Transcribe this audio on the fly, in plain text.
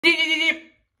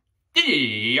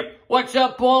What's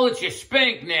up, Paul? It's your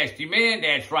Spank Nasty Man.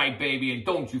 That's right, baby. And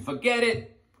don't you forget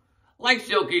it, like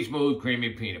silky smooth, creamy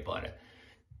peanut butter.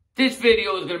 This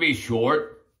video is going to be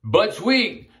short, but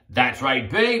sweet. That's right,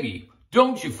 baby.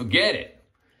 Don't you forget it.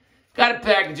 Got a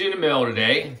package in the mail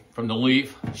today from the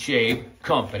Leaf Shave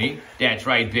Company. That's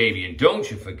right, baby. And don't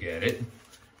you forget it.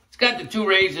 It's got the two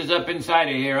razors up inside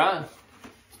of here, huh?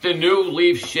 It's the new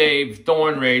Leaf Shave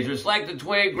Thorn Razor. It's like the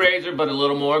twig razor, but a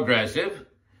little more aggressive.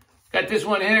 Got this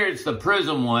one here. It's the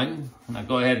Prism one. I'll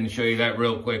go ahead and show you that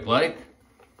real quick, like.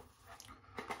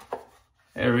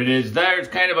 There it is there. It's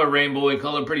kind of a rainbowy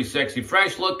color, pretty sexy,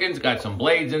 fresh looking. It's got some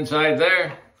blades inside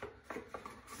there.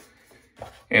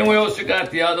 And we also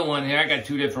got the other one here. I got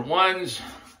two different ones.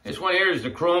 This one here is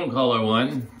the chrome color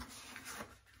one.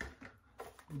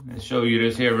 I'll show you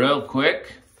this here real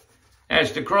quick.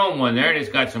 That's the chrome one there, and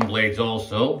it's got some blades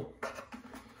also.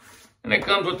 And it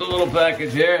comes with the little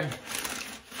package here.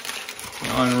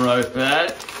 Unwrap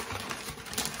that.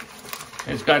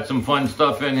 It's got some fun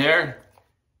stuff in here.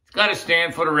 It's got a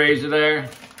stand for the razor there.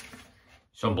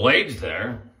 Some blades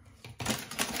there.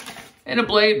 And a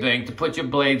blade bank to put your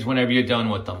blades whenever you're done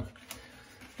with them.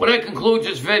 When I conclude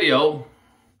this video,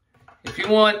 if you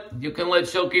want, you can let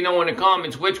Silky know in the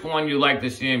comments which one you like to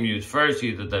see him use first,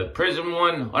 either the Prism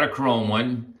one or the Chrome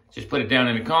one. Just put it down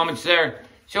in the comments there.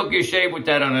 Silky will shave with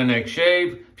that on the next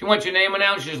shave. If you want your name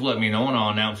announced, just let me know and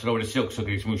I'll announce it over to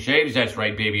Silky Smooth Shaves. That's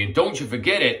right, baby. And don't you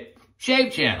forget it,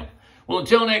 Shave Channel. Well,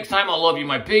 until next time, I love you,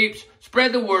 my peeps.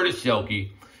 Spread the word of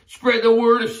Silky. Spread the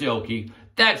word of Silky.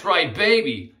 That's right,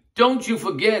 baby. Don't you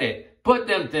forget it. Put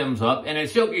them thumbs up. And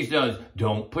as Silky says,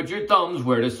 don't put your thumbs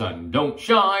where the sun don't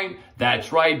shine.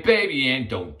 That's right, baby. And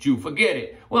don't you forget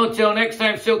it. Well, until next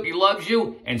time, Silky loves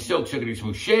you. And Silky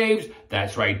Smooth Shaves.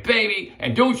 That's right, baby.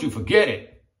 And don't you forget it.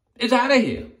 It's out of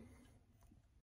here.